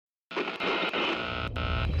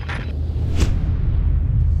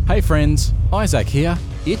Hey friends, Isaac here.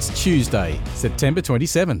 It's Tuesday, September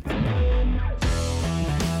 27th.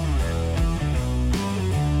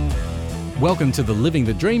 Welcome to the Living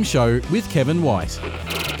the Dream Show with Kevin White.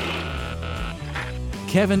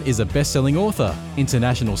 Kevin is a best-selling author,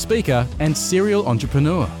 international speaker, and serial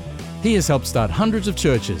entrepreneur. He has helped start hundreds of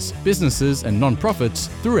churches, businesses, and non-profits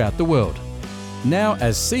throughout the world. Now,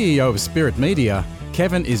 as CEO of Spirit Media,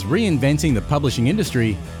 Kevin is reinventing the publishing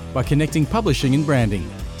industry by connecting publishing and branding,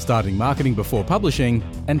 starting marketing before publishing,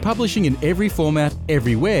 and publishing in every format,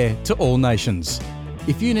 everywhere, to all nations.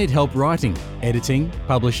 If you need help writing, editing,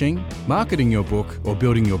 publishing, marketing your book, or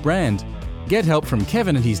building your brand, get help from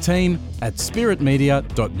Kevin and his team at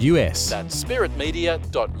spiritmedia.us. That's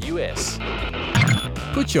spiritmedia.us.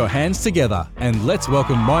 Put your hands together and let's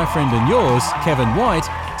welcome my friend and yours, Kevin White,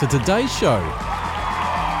 to today's show.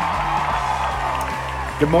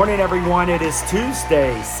 Good morning, everyone. It is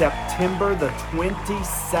Tuesday, September the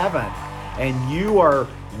 27th, and you are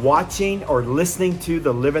watching or listening to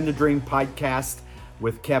the Living the Dream podcast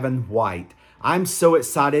with Kevin White. I'm so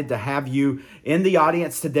excited to have you in the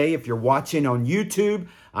audience today. If you're watching on YouTube,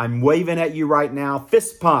 I'm waving at you right now.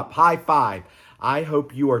 Fist pump, high five. I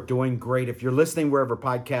hope you are doing great. If you're listening wherever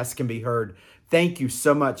podcasts can be heard, thank you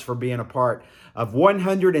so much for being a part of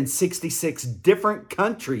 166 different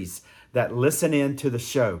countries that listen in to the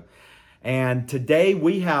show. And today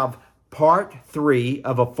we have part 3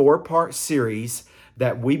 of a 4-part series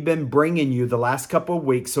that we've been bringing you the last couple of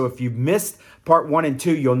weeks. So if you've missed part 1 and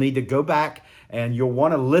 2, you'll need to go back and you'll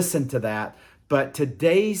want to listen to that. But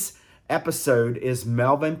today's episode is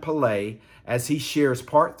Melvin Pillay as he shares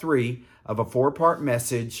part 3 of a 4-part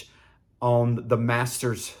message on the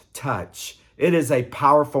Master's Touch. It is a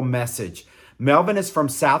powerful message. Melvin is from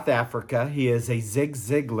South Africa. He is a Zig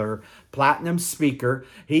Ziglar platinum speaker.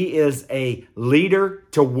 He is a leader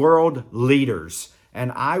to world leaders.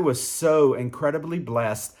 And I was so incredibly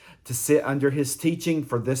blessed to sit under his teaching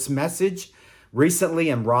for this message recently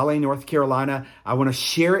in Raleigh, North Carolina. I want to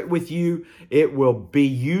share it with you. It will be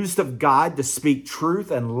used of God to speak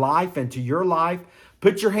truth and life into your life.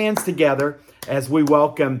 Put your hands together as we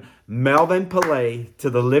welcome Melvin Pillay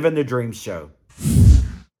to the Living the Dream Show.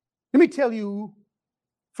 Let me tell you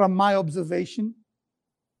from my observation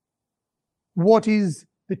what is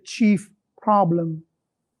the chief problem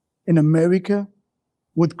in America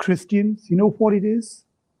with Christians. You know what it is?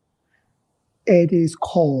 It is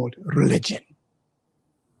called religion.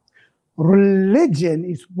 Religion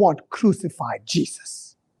is what crucified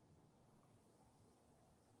Jesus.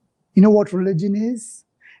 You know what religion is?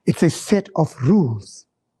 It's a set of rules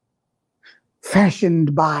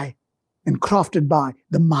fashioned by and crafted by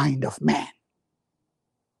the mind of man.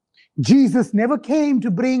 Jesus never came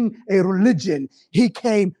to bring a religion. He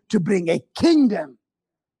came to bring a kingdom.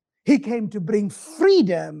 He came to bring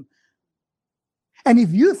freedom. And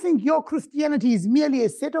if you think your Christianity is merely a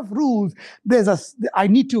set of rules, I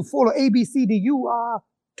need to follow ABCD, you are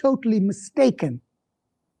totally mistaken.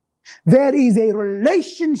 There is a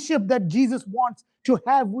relationship that Jesus wants to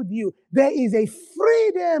have with you. There is a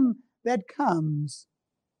freedom that comes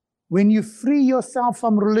when you free yourself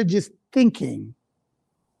from religious thinking.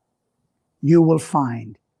 You will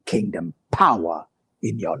find kingdom power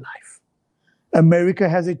in your life. America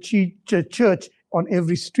has a church on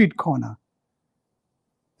every street corner.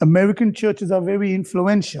 American churches are very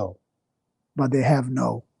influential, but they have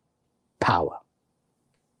no power.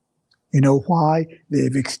 You know why?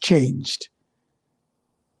 They've exchanged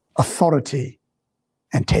authority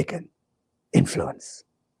and taken influence.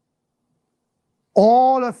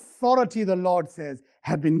 All authority, the Lord says,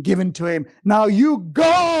 have been given to him. Now you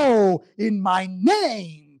go in my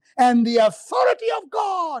name and the authority of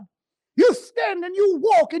God. You stand and you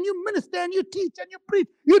walk and you minister and you teach and you preach.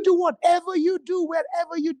 You do whatever you do,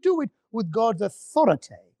 wherever you do it with God's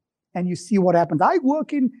authority. And you see what happens. I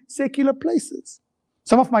work in secular places.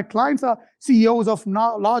 Some of my clients are CEOs of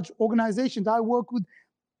large organizations. I work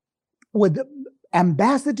with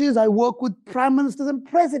ambassadors. I work with prime ministers and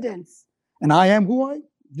presidents. And I am who I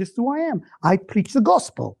am. I preach the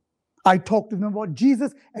gospel. I talk to them about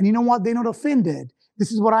Jesus, and you know what? They're not offended.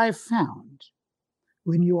 This is what I have found.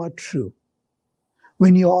 When you are true,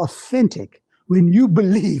 when you are authentic, when you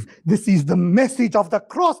believe this is the message of the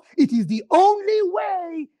cross, it is the only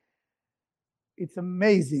way. It's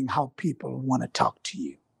amazing how people want to talk to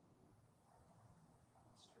you.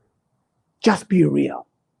 Just be real.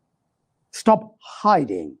 Stop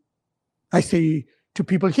hiding. I say to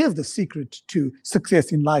people, here's the secret to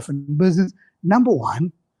success in life and business. Number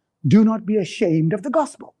 1, do not be ashamed of the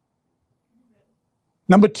gospel.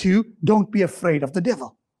 Number 2, don't be afraid of the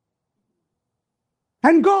devil.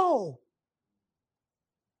 And go.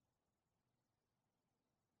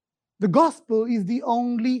 The gospel is the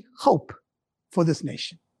only hope for this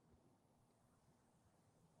nation.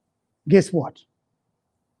 Guess what?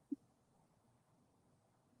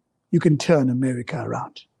 You can turn America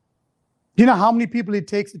around. Do you know how many people it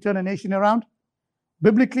takes to turn a nation around?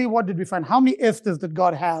 Biblically, what did we find? How many Esthers did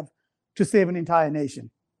God have to save an entire nation?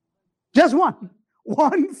 Just one.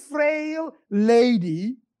 One frail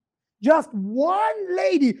lady. Just one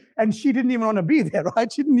lady. And she didn't even want to be there,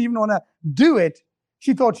 right? She didn't even want to do it.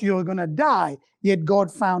 She thought she was going to die. Yet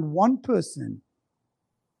God found one person.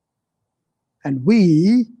 And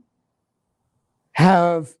we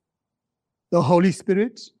have the Holy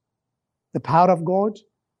Spirit, the power of God,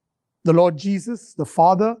 the Lord Jesus, the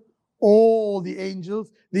Father, all the angels,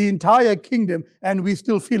 the entire kingdom, and we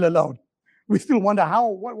still feel alone. We still wonder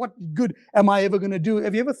what good am I ever going to do?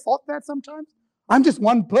 Have you ever thought that sometimes? I'm just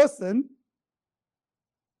one person.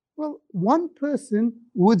 Well, one person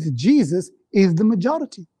with Jesus is the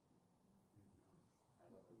majority.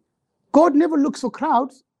 God never looks for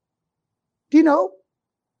crowds. Do you know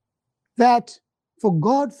that for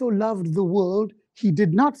God so loved the world, he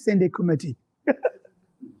did not send a committee.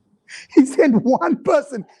 He sent one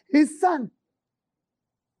person, his son.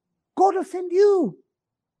 God will send you.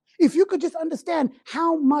 If you could just understand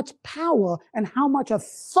how much power and how much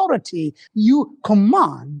authority you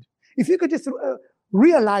command, if you could just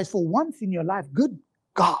realize for once in your life, good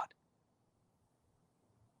God,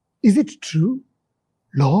 is it true,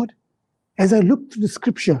 Lord? As I look through the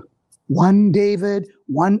scripture, one David,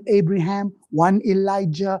 one Abraham, one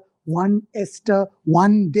Elijah, one Esther,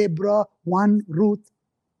 one Deborah, one Ruth.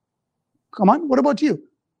 Come on, what about you?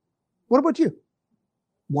 What about you?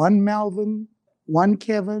 One Melvin, one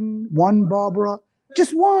Kevin, one Barbara,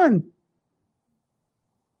 just one.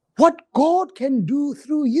 What God can do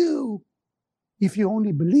through you if you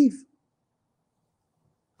only believe.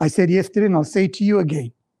 I said yesterday, and I'll say to you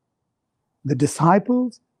again, the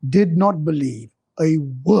disciples did not believe a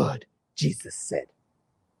word Jesus said.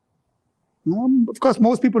 Of course,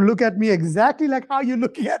 most people look at me exactly like how you're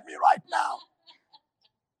looking at me right now.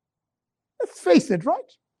 Let's face it,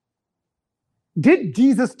 right? Did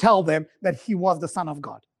Jesus tell them that he was the Son of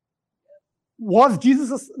God? Was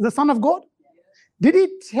Jesus the Son of God? Did he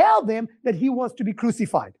tell them that he was to be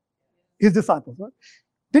crucified? His disciples, right?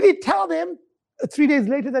 Did he tell them 3 days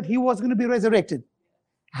later that he was going to be resurrected?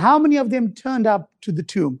 How many of them turned up to the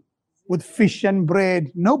tomb with fish and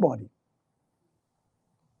bread? Nobody.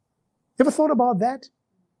 Ever thought about that?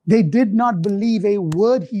 They did not believe a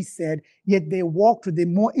word he said, yet they walked with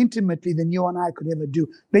him more intimately than you and I could ever do.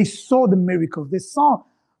 They saw the miracles. They saw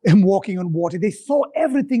him walking on water. They saw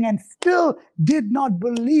everything and still did not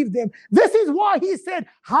believe them. This is why he said,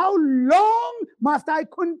 how long must I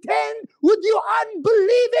contend with you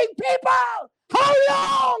unbelieving people? How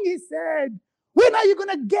long, he said. When are you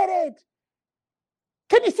going to get it?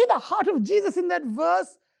 Can you see the heart of Jesus in that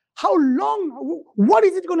verse? How long? What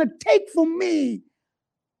is it going to take for me?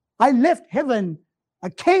 I left heaven. I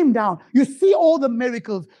came down. You see all the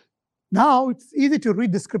miracles. Now it's easy to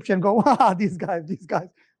read the scripture and go, these guys.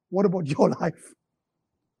 What about your life?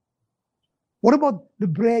 What about the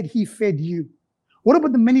bread he fed you? What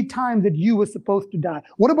about the many times that you were supposed to die?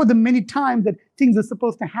 What about the many times that things are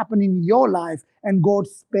supposed to happen in your life and God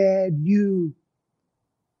spared you?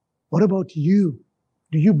 What about you?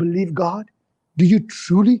 Do you believe God? Do you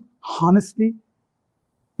truly, honestly?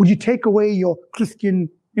 Would you take away your Christian,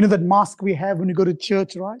 that mask we have when you go to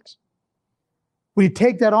church, right? Will you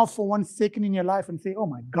take that off for 1 second in your life and say, oh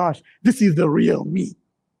my gosh, this is the real me?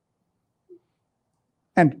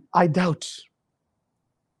 And I doubt.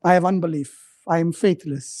 I have unbelief. I am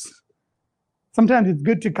faithless. Sometimes it's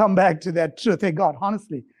good to come back to that truth. Hey, God,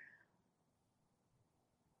 honestly,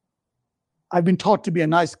 I've been taught to be a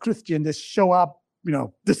nice Christian. Just show up,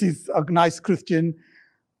 this is a nice Christian.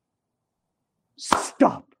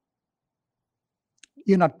 Stop.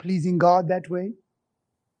 You're not pleasing God that way.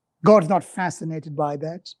 God's not fascinated by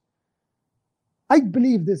that. I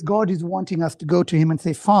believe this. God is wanting us to go to him and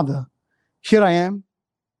say, Father, here I am.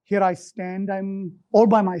 Here I stand. I'm all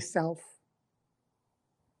by myself.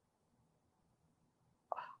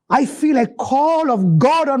 I feel a call of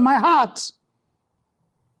God on my heart.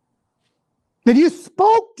 That you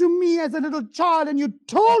spoke to me as a little child and you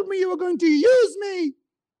told me you were going to use me.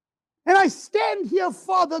 And I stand here,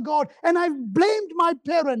 Father God, and I've blamed my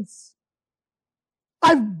parents.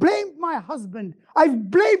 I've blamed my husband.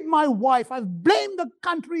 I've blamed my wife. I've blamed the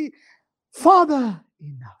country. Father,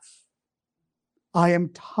 enough. I am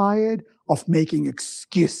tired of making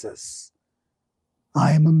excuses.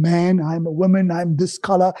 I am a man. I'm a woman. I'm this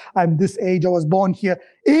color. I'm this age. I was born here.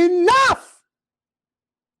 Enough!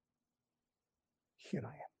 Here I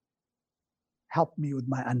am. help me with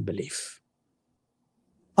my unbelief.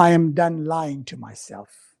 I am done lying to myself.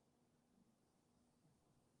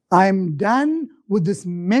 I am done with this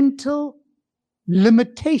mental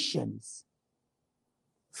limitations.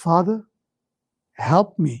 Father,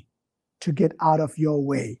 help me to get out of your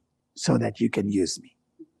way so that you can use me.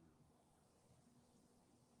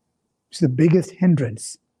 It's the biggest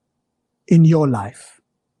hindrance in your life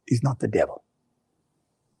is not the devil.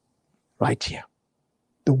 Right here.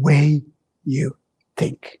 The way you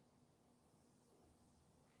think.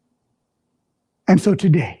 And so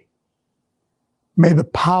today, may the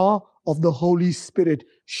power of the Holy Spirit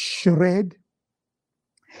shred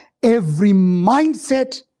every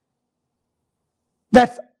mindset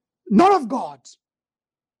that's not of God.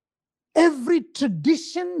 Every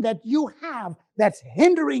tradition that you have that's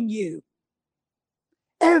hindering you.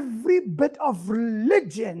 Every bit of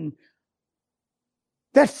religion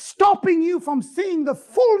that's stopping you from seeing the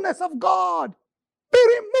fullness of God be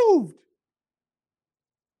removed.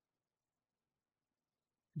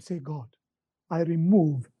 And say, God, I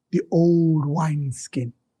remove the old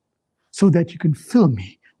wineskin so that you can fill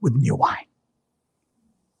me with new wine.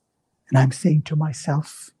 And I'm saying to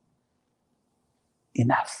myself,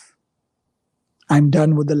 enough. I'm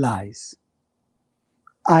done with the lies.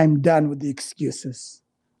 I'm done with the excuses.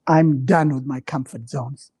 I'm done with my comfort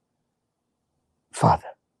zones.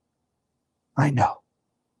 Father, I know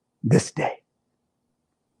this day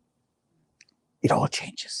it all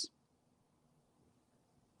changes.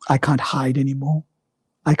 I can't hide anymore.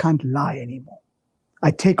 I can't lie anymore.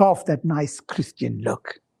 I take off that nice Christian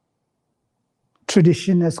look.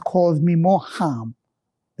 Tradition has caused me more harm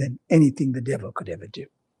than anything the devil could ever do.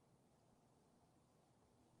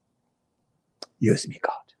 Use me,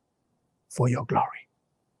 God, for your glory.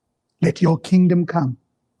 Let your kingdom come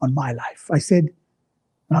on my life. I said,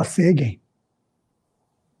 and I'll say again,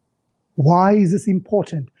 why is this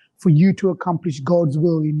important for you to accomplish God's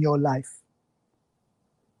will in your life?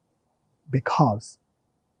 Because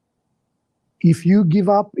if you give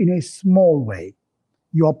up in a small way,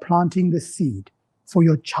 you are planting the seed for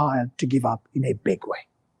your child to give up in a big way.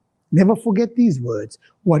 Never forget these words.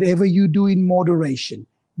 Whatever you do in moderation,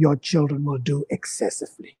 your children will do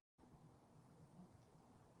excessively.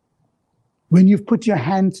 When you've put your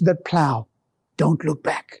hand to that plow, don't look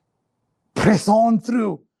back. Press on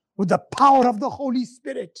through with the power of the Holy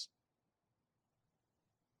Spirit.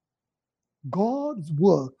 God's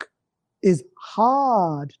work is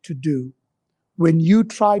hard to do when you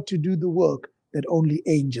try to do the work that only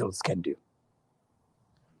angels can do.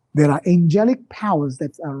 There are angelic powers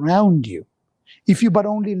that's around you. If you but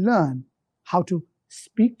only learn how to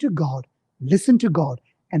speak to God, listen to God,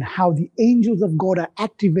 and how the angels of God are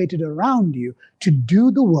activated around you to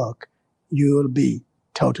do the work, you will be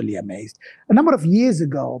totally amazed. A number of years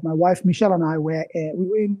ago, my wife Michelle and I were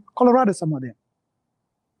in Colorado somewhere there.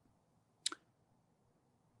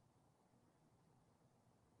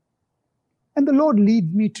 And the Lord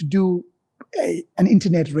leads me to do an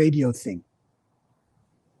internet radio thing.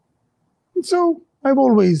 And so I've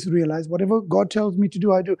always realized whatever God tells me to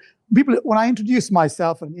do, I do. People, when I introduce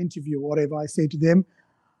myself in an interview or whatever, I say to them,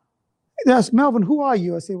 they ask, Melvin, who are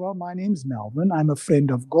you? I say, well, my name's Melvin. I'm a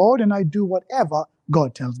friend of God, and I do whatever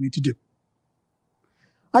God tells me to do.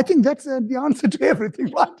 I think that's the answer to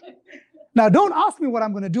everything, right? Now, don't ask me what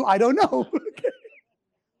I'm going to do. I don't know.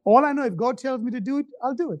 All I know, if God tells me to do it,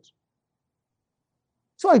 I'll do it.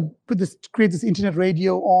 So I create this internet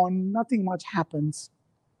radio on. Nothing much happens.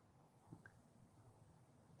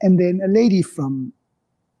 And then a lady from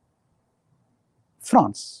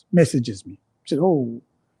France messages me. She said, oh,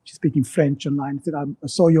 she's speaking French online. She said, I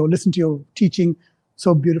saw you, listened to your teaching.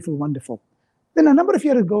 So beautiful, wonderful. Then a number of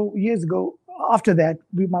years ago, after that,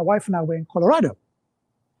 my wife and I were in Colorado.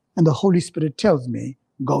 And the Holy Spirit tells me,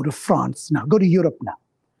 go to France now, go to Europe now.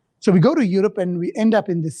 So we go to Europe and we end up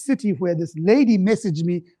in the city where this lady messaged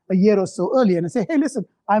me a year or so earlier. And I say, hey, listen,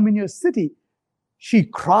 I'm in your city. She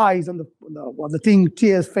cries on the thing,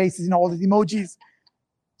 tears, faces, all these emojis.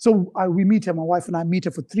 So we meet her, my wife and I meet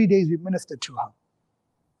her for 3 days. We ministered to her.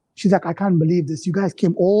 She's like, I can't believe this. You guys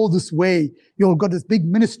came all this way. You've got this big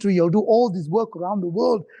ministry. You'll do all this work around the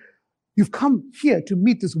world. You've come here to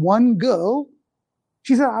meet this one girl.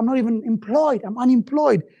 She said, I'm not even employed. I'm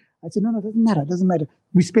unemployed. I said, no, it doesn't matter. It doesn't matter.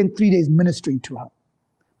 We spent 3 days ministering to her.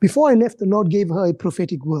 Before I left, the Lord gave her a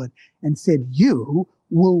prophetic word and said, you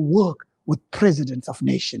will work with presidents of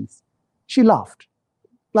nations. She laughed,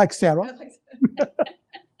 like Sarah.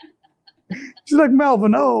 She's like,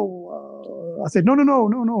 Melvin, I said,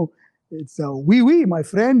 no. It's oui, my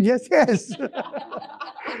friend. Yes.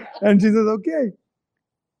 And she says, okay.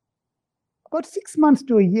 About 6 months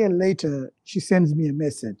to a year later, she sends me a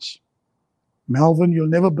message. Melvin, you'll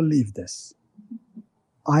never believe this.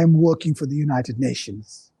 I'm working for the United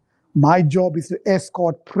Nations. My job is to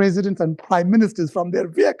escort presidents and prime ministers from their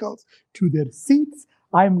vehicles to their seats.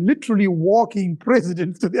 I'm literally walking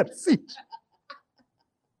presidents to their seats.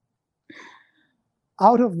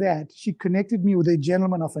 Out of that, she connected me with a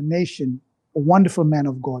gentleman of a nation, a wonderful man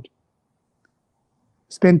of God.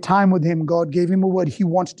 Spent time with him. God gave him a word. He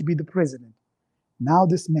wants to be the president. Now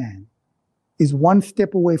this man is one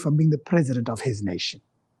step away from being the president of his nation.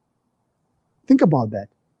 Think about that.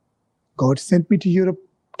 God sent me to Europe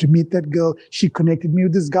to meet that girl. She connected me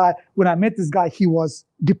with this guy. When I met this guy, he was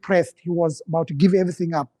depressed. He was about to give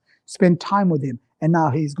everything up. Spent time with him. And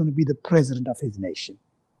now he's going to be the president of his nation.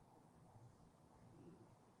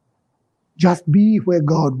 Just be where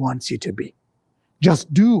God wants you to be.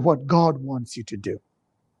 Just do what God wants you to do.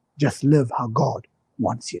 Just live how God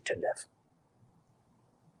wants you to live.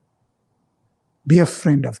 Be a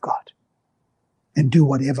friend of God and do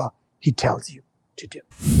whatever He tells you to do.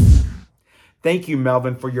 Thank you,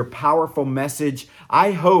 Melvin, for your powerful message.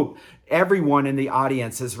 I hope everyone in the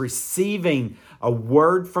audience is receiving a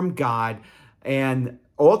word from God and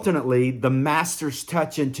ultimately the Master's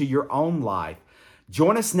touch into your own life.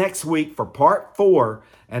 Join us next week for part 4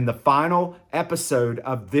 and the final episode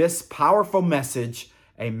of this powerful message,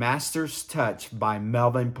 A Master's Touch by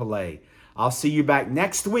Melvin Pillay. I'll see you back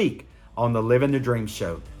next week on the Living the Dream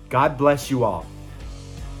Show. God bless you all.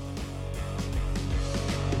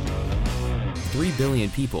 3 billion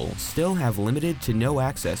people still have limited to no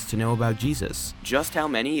access to know about Jesus. Just how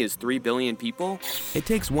many is 3 billion people? It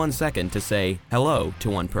takes 1 second to say hello to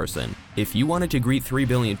one person. If you wanted to greet 3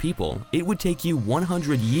 billion people, it would take you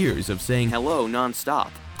 100 years of saying hello nonstop.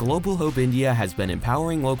 Global Hope India has been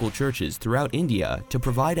empowering local churches throughout India to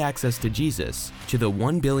provide access to Jesus to the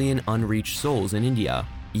 1 billion unreached souls in India.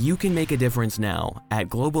 You can make a difference now at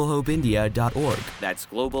globalhopeindia.org. That's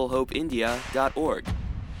globalhopeindia.org.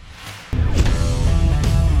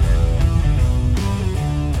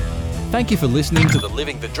 Thank you for listening to the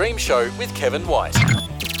Living the Dream Show with Kevin White.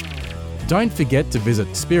 Don't forget to visit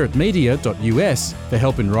spiritmedia.us for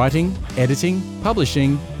help in writing, editing,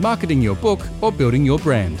 publishing, marketing your book, or building your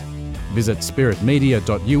brand. Visit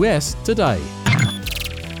spiritmedia.us today.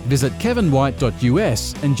 Visit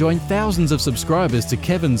kevinwhite.us and join thousands of subscribers to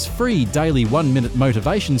Kevin's free daily 1-minute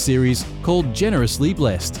motivation series called Generously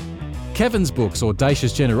Blessed. Kevin's books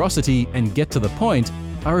Audacious Generosity and Get to the Point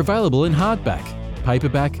are available in hardback,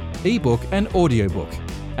 paperback, ebook and audiobook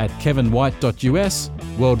at kevinwhite.us,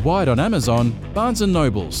 worldwide on Amazon, Barnes &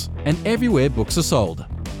 Nobles, and everywhere books are sold.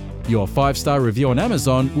 Your 5-star review on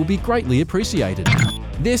Amazon will be greatly appreciated.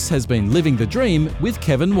 This has been Living the Dream with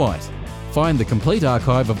Kevin White. Find the complete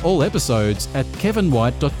archive of all episodes at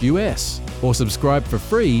kevinwhite.us or subscribe for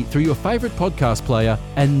free through your favourite podcast player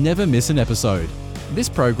and never miss an episode. This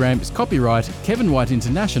program is copyright Kevin White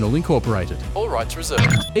International Incorporated. All rights reserved.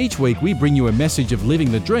 Each week we bring you a message of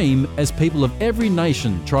living the dream as people of every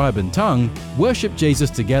nation, tribe and tongue worship Jesus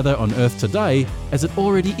together on earth today as it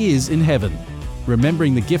already is in heaven.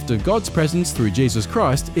 Remembering the gift of God's presence through Jesus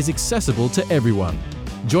Christ is accessible to everyone.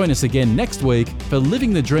 Join us again next week for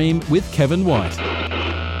Living the Dream with Kevin White.